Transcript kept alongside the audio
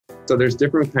So there's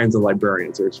different kinds of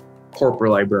librarians. There's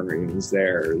corporate librarians,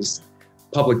 there's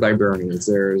public librarians,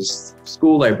 there's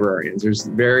school librarians. There's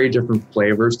very different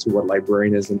flavors to what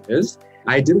librarianism is.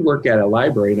 I did work at a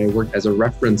library, and I worked as a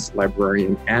reference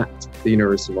librarian at the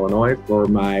University of Illinois for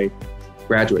my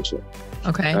graduateship.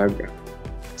 Okay.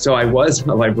 So I was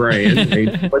a librarian.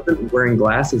 I wasn't wearing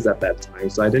glasses at that time,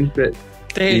 so I didn't fit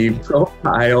the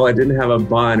profile. I didn't have a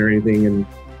bun or anything,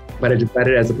 but I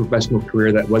decided as a professional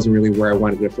career that wasn't really where I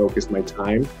wanted to focus my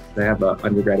time. I have an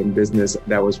undergrad in business.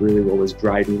 That was really what was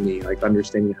driving me, like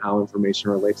understanding how information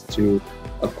relates to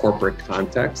a corporate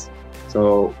context.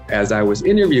 So as I was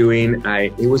interviewing,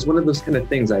 it was one of those kind of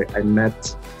things. I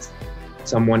met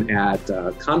someone at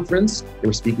a conference. They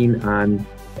were speaking on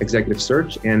executive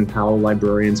search and how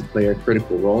librarians play a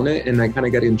critical role in it. And I kind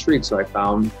of got intrigued. So I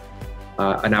found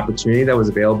an opportunity that was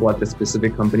available at the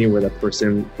specific company where that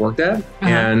person worked at.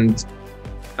 And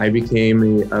I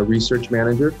became a research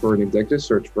manager for an executive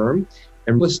search firm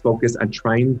and was focused on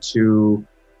trying to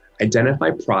identify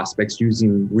prospects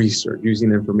using research,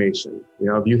 using information. You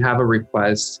know, if you have a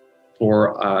request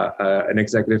for an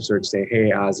executive search, say,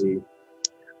 hey, Ozzie,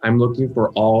 I'm looking for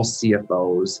all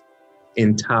CFOs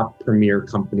in top premier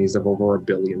companies of over $1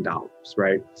 billion,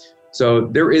 right? So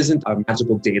there isn't a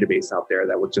magical database out there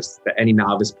that any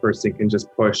novice person can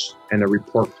just push and a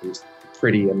report comes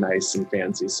pretty and nice and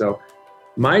fancy. So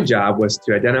my job was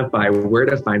to identify where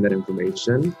to find that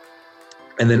information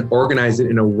and then organize it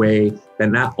in a way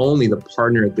that not only the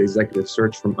partner at the executive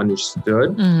search firm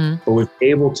understood, but was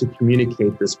able to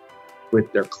communicate this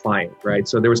with their client, right?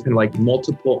 So there was kind of like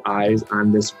multiple eyes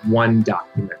on this one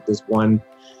document, this one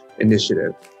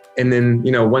initiative. And then,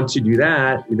 you know, once you do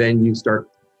that, then you start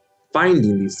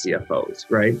finding these CFOs,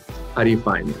 right? How do you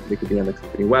find them? They could be on the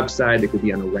company website, they could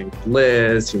be on a ranked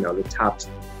list, you know, the top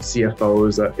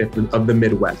CFOs of the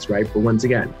Midwest, right? But once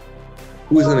again,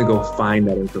 who's going to go find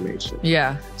that information?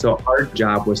 Yeah. So our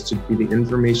job was to be the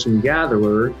information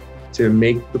gatherer to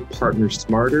make the partner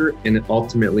smarter and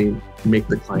ultimately make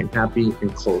the client happy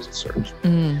and close the search.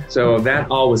 So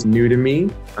that all was new to me.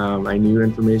 I knew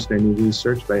information, I knew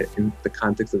research, but in the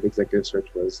context of executive search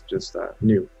was just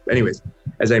new. Anyways,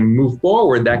 as I moved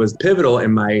forward, that was pivotal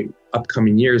in my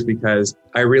upcoming years because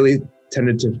I really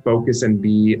tended to focus and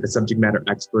be a subject matter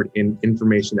expert in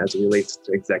information as it relates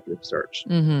to executive search.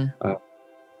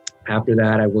 After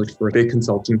that, I worked for a big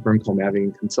consulting firm called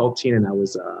Librarian Consulting, and I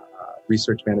was a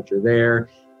research manager there.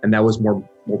 And that was more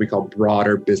what we call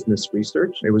broader business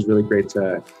research. It was really great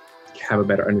to have a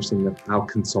better understanding of how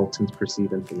consultants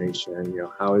perceive information. You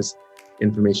know, how is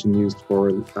information used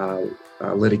for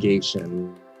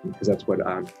litigation, because that's what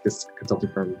this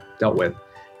consulting firm dealt with.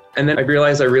 And then I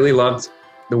realized I really loved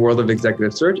the world of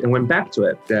executive search and went back to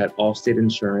it at Allstate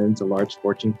Insurance, a large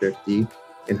Fortune 50,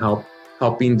 and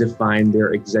helping define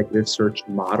their executive search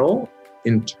model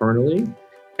internally,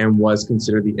 and was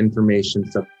considered the information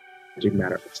subject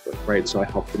matter expert, right? So I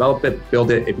helped develop it,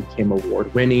 build it. It became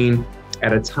award-winning.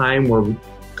 At a time where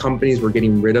companies were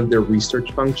getting rid of their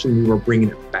research function, we were bringing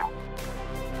it back.